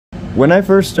When I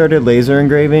first started laser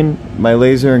engraving, my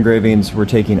laser engravings were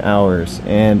taking hours,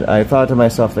 and I thought to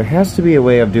myself, there has to be a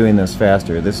way of doing this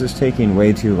faster. This is taking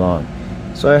way too long.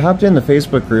 So I hopped in the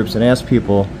Facebook groups and asked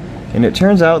people, and it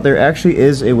turns out there actually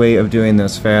is a way of doing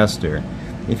this faster.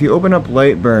 If you open up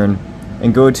Lightburn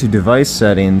and go to device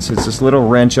settings, it's this little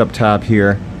wrench up top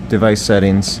here, device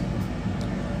settings.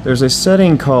 There's a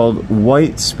setting called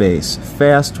whitespace,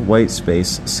 fast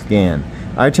whitespace scan.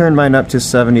 I turned mine up to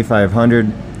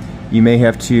 7500. You may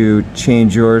have to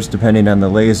change yours depending on the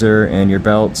laser and your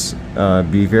belts.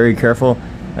 Be very careful.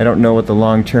 I don't know what the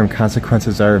long-term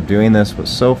consequences are of doing this, but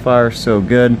so far so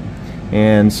good.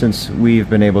 And since we've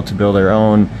been able to build our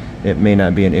own, it may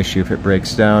not be an issue if it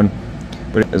breaks down.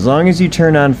 But as long as you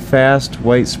turn on fast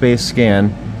whitespace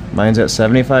scan, mine's at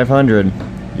 7500,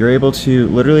 you're able to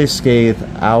literally save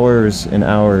hours and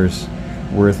hours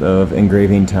worth of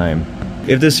engraving time.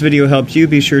 If this video helped you,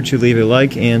 be sure to leave a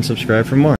like and subscribe for more.